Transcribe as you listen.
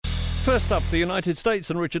First up, the United States,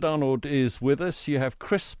 and Richard Arnold is with us. You have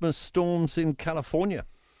Christmas storms in California.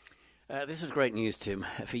 This is great news, Tim.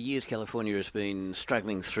 For years, California has been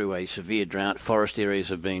struggling through a severe drought. Forest areas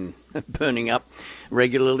have been burning up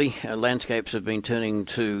regularly. Landscapes have been turning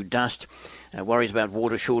to dust. Worries about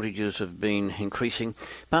water shortages have been increasing.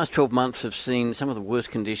 Past 12 months have seen some of the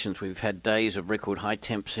worst conditions. We've had days of record high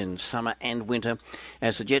temps in summer and winter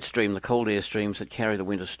as the jet stream, the cold air streams that carry the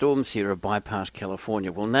winter storms here, have bypassed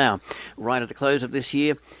California. Well, now, right at the close of this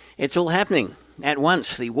year, it's all happening. At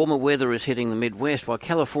once, the warmer weather is hitting the Midwest, while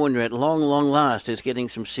California, at long last, is getting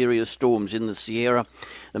some serious storms in the Sierra,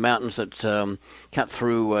 the mountains that cut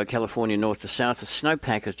through California north to south. The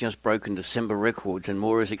snowpack has just broken December records, and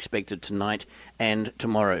more is expected tonight and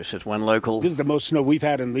tomorrow, says one local. This is the most snow we've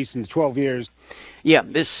had in at least in 12 years. Yeah,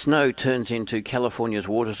 this snow turns into California's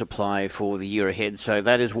water supply for the year ahead, so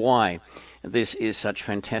that is why this is such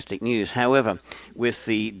fantastic news. However, with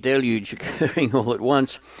the deluge occurring all at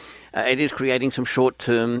once, it is creating some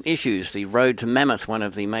short-term issues. The road to Mammoth, one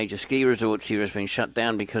of the major ski resorts here, has been shut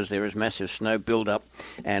down because there is massive snow build-up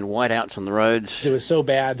and whiteouts on the roads. It was so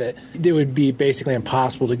bad that it would be basically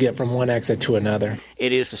impossible to get from one exit to another.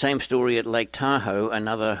 It is the same story at Lake Tahoe,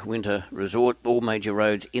 another winter resort. All major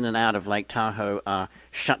roads in and out of Lake Tahoe are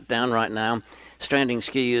shut down right now, stranding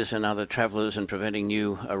skiers and other travellers and preventing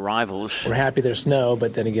new arrivals. We're happy there's snow,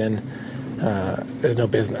 but then again, there's no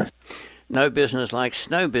business. No business like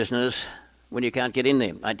snow business when you can't get in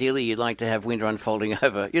there. Ideally, you'd like to have winter unfolding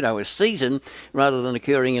over, a season rather than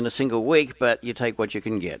occurring in a single week, but you take what you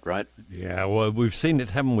can get, right? Yeah, well, we've seen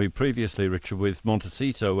it, haven't we, previously, Richard, with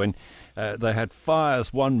Montecito, when they had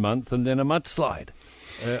fires one month and then a mudslide.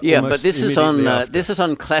 Yeah, but this is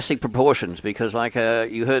on classic proportions because, like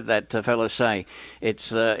you heard that fellow say,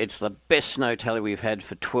 it's the best snow tally we've had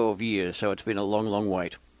for 12 years, so it's been a long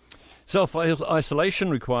wait. Self-isolation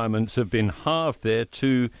requirements have been halved there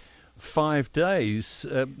to 5 days.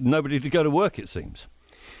 Nobody to go to work, it seems.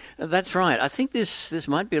 That's right. I think this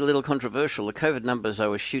might be a little controversial. The COVID numbers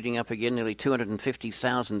are shooting up again, nearly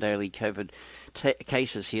 250,000 daily COVID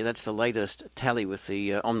cases here. That's the latest tally with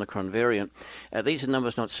the Omicron variant. These are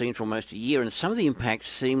numbers not seen for almost a year, and some of the impacts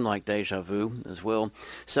seem like deja vu as well.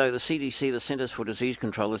 So the CDC, the Centers for Disease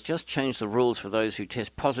Control, has just changed the rules for those who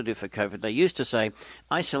test positive for COVID. They used to say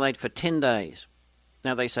isolate for 10 days.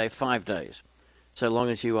 Now they say 5 days, so long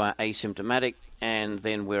as you are asymptomatic, and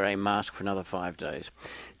then wear a mask for another 5 days.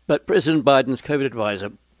 But President Biden's COVID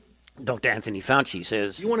advisor, Dr. Anthony Fauci,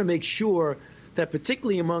 says you want to make sure that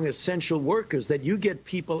particularly among essential workers, that you get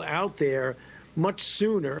people out there much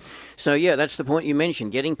sooner. So, yeah, that's the point you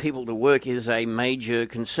mentioned. Getting people to work is a major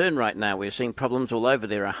concern right now. We're seeing problems all over.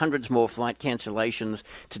 There are hundreds more flight cancellations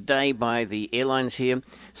today by the airlines here,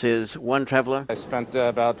 says one traveller. I spent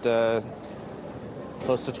about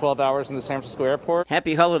close to 12 hours in the San Francisco airport.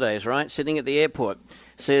 Happy holidays, right? Sitting at the airport,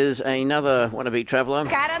 says another wannabe traveller.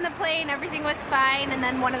 Got on the plane, everything was fine, and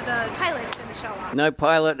then one of the pilots didn't show up. No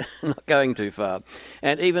pilot, not going too far.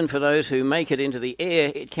 And even for those who make it into the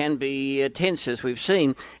air, it can be tense, as we've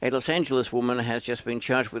seen. A Los Angeles woman has just been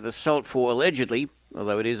charged with assault for allegedly,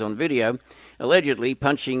 although it is on video, allegedly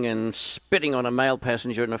punching and spitting on a male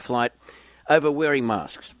passenger in a flight over wearing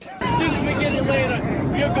masks. As soon as we get in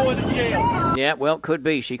later, you're going to jail. Yeah, well, could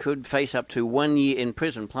be. She could face up to 1 year in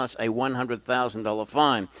prison plus a $100,000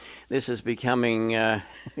 fine. This is becoming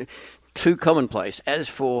too commonplace. As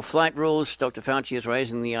for flight rules, Dr. Fauci is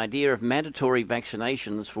raising the idea of mandatory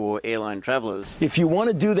vaccinations for airline travelers. If you want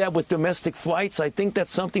to do that with domestic flights, I think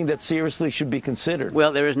that's something that seriously should be considered.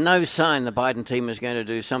 Well, there is no sign the Biden team is going to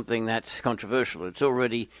do something that's controversial. It's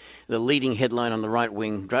already the leading headline on the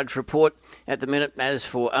right-wing Drudge Report at the minute. As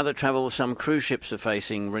for other travel, some cruise ships are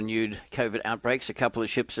facing renewed COVID outbreaks. A couple of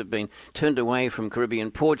ships have been turned away from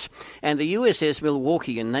Caribbean ports. And the USS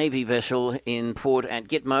Milwaukee, a Navy vessel in port at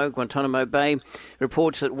Gitmo, Guantanamo Bay,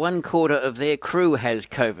 reports that 1/4 of their crew has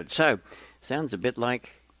COVID. So, sounds a bit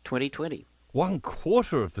like 2020.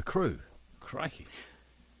 1/4 of the crew? Crikey.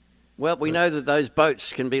 Well, we know that those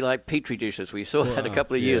boats can be like petri dishes. We saw that a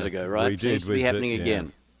couple of years ago, right? We did. Seems to be happening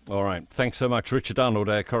again. All right. Thanks so much, Richard Arnold,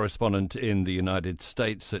 our correspondent in the United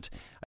States at